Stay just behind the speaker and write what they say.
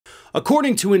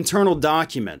According to internal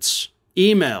documents,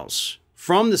 emails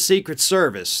from the Secret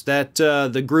Service that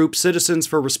the group Citizens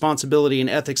for Responsibility and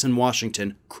Ethics in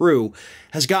Washington, CREW,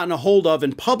 has gotten a hold of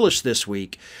and published this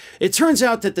week, it turns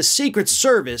out that the Secret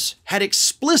Service had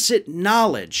explicit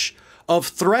knowledge of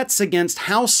threats against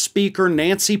House Speaker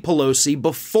Nancy Pelosi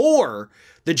before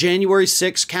the January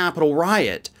 6th Capitol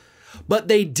riot, but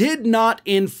they did not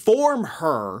inform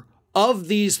her of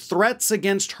these threats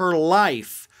against her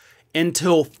life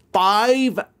until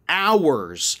 5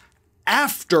 hours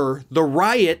after the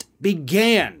riot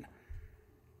began.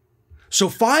 So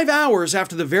 5 hours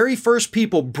after the very first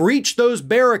people breached those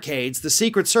barricades, the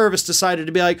Secret Service decided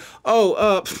to be like,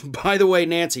 by the way,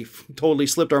 Nancy, totally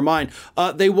slipped our mind.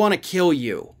 They want to kill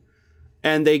you.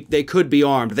 And they could be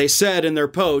armed. They said in their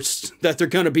posts that they're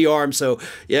going to be armed. So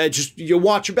yeah, just you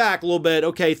watch your back a little bit.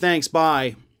 Okay, thanks,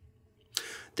 bye.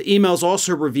 The emails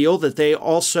also reveal that they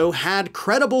also had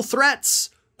credible threats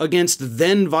against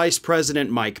then Vice President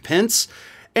Mike Pence,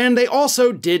 and they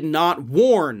also did not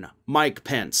warn Mike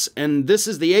Pence, and this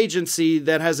is the agency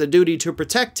that has a duty to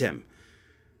protect him.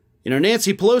 You know,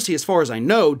 Nancy Pelosi, as far as I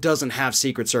know, doesn't have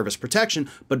Secret Service protection,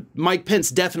 but Mike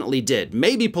Pence definitely did.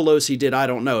 Maybe Pelosi did, I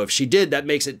don't know. If she did, that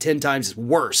makes it 10 times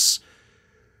worse.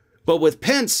 But with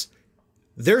Pence,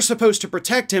 they're supposed to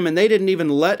protect him, and they didn't even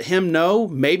let him know,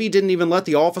 maybe didn't even let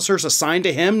the officers assigned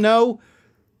to him know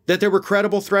that there were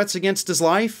credible threats against his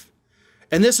life.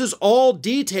 And this is all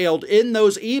detailed in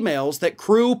those emails that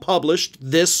CREW published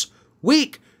this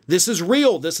week. This is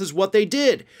real. This is what they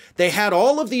did. They had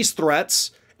all of these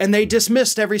threats, and they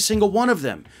dismissed every single one of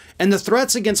them. And the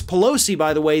threats against Pelosi,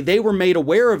 by the way, they were made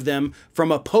aware of them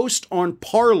from a post on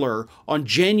Parler on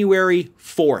January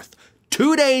 4th,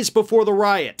 2 days before the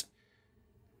riot.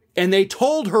 And they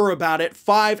told her about it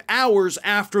 5 hours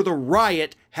after the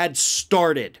riot had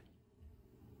started.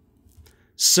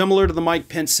 Similar to the Mike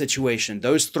Pence situation,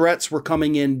 those threats were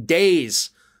coming in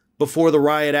days before the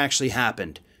riot actually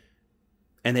happened.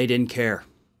 And they didn't care.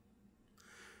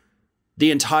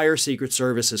 The entire Secret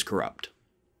Service is corrupt.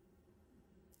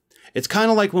 It's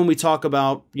kind of like when we talk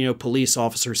about, police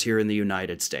officers here in the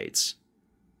United States.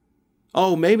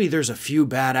 Oh, maybe there's a few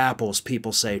bad apples,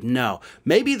 people say. No,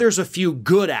 maybe there's a few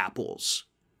good apples.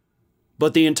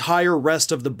 But the entire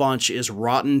rest of the bunch is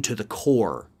rotten to the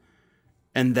core.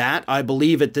 And that, I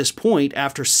believe at this point,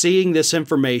 after seeing this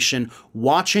information,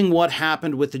 watching what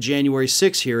happened with the January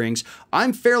 6 hearings,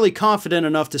 I'm fairly confident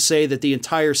enough to say that the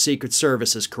entire Secret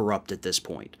Service is corrupt at this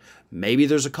point. Maybe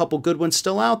there's a couple good ones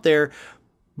still out there,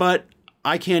 but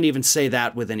I can't even say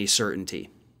that with any certainty.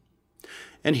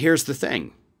 And here's the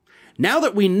thing. Now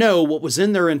that we know what was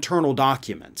in their internal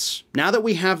documents, now that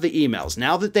we have the emails,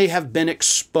 now that they have been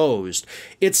exposed,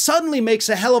 it suddenly makes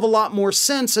a hell of a lot more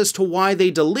sense as to why they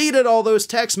deleted all those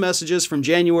text messages from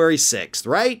January 6th,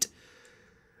 right?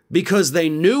 Because they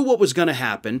knew what was going to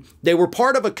happen. They were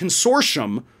part of a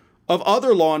consortium of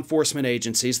other law enforcement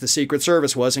agencies, the Secret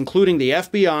Service was, including the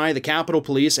FBI, the Capitol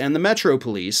Police, and the Metro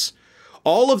Police.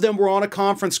 All of them were on a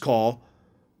conference call.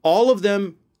 All of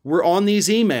them were on these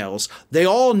emails. They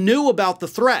all knew about the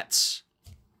threats.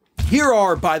 Here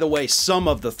are, by the way, some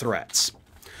of the threats.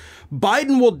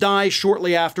 Biden will die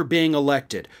shortly after being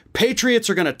elected.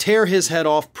 Patriots are going to tear his head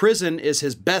off. Prison is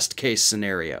his best case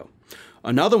scenario.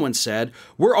 Another one said,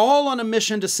 we're all on a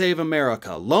mission to save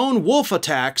America. Lone wolf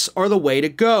attacks are the way to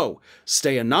go.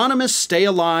 Stay anonymous, stay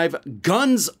alive.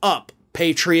 Guns up,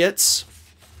 patriots.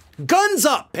 Guns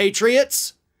up,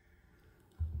 patriots.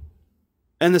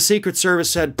 And the Secret Service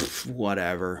said,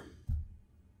 whatever.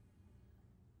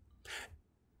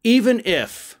 Even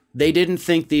if they didn't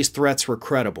think these threats were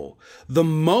credible, the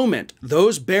moment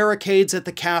those barricades at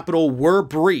the Capitol were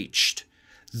breached,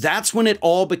 that's when it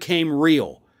all became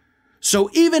real.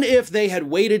 So even if they had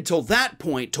waited till that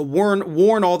point to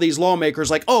warn all these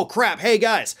lawmakers like, oh crap, hey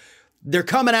guys, they're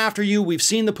coming after you. We've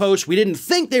seen the post. We didn't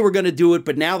think they were going to do it,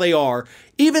 but now they are.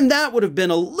 Even that would have been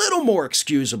a little more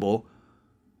excusable.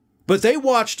 But they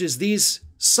watched as these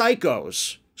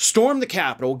psychos stormed the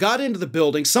Capitol, got into the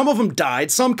building. Some of them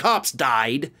died. Some cops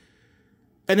died.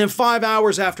 And then 5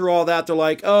 hours after all that, they're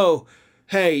like, oh,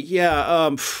 hey,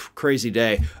 yeah, crazy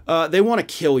day. They want to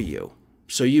kill you,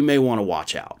 so you may want to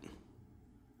watch out.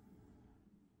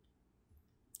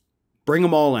 Bring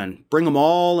them all in. Bring them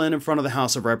all in front of the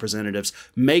House of Representatives.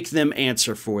 Make them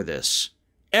answer for this.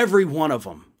 Every one of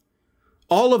them.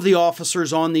 All of the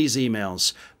officers on these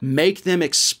emails, make them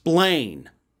explain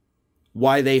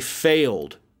why they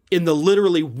failed in the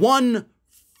literally one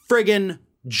friggin'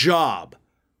 job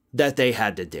that they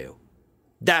had to do.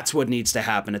 That's what needs to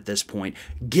happen at this point.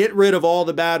 Get rid of all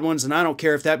the bad ones, and I don't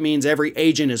care if that means every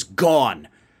agent is gone.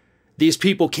 These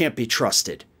people can't be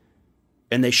trusted.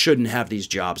 and they shouldn't have these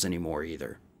jobs anymore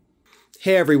either.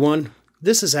 Hey everyone,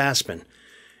 this is Aspen.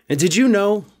 And did you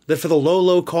know that for the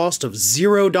low cost of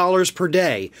 $0 per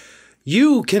day,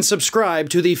 you can subscribe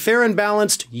to the Fair and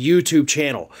Balanced YouTube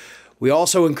channel? We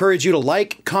also encourage you to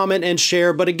like, comment, and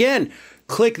share, but again,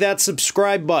 click that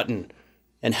subscribe button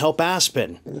and help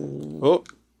Aspen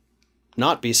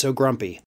not be so grumpy.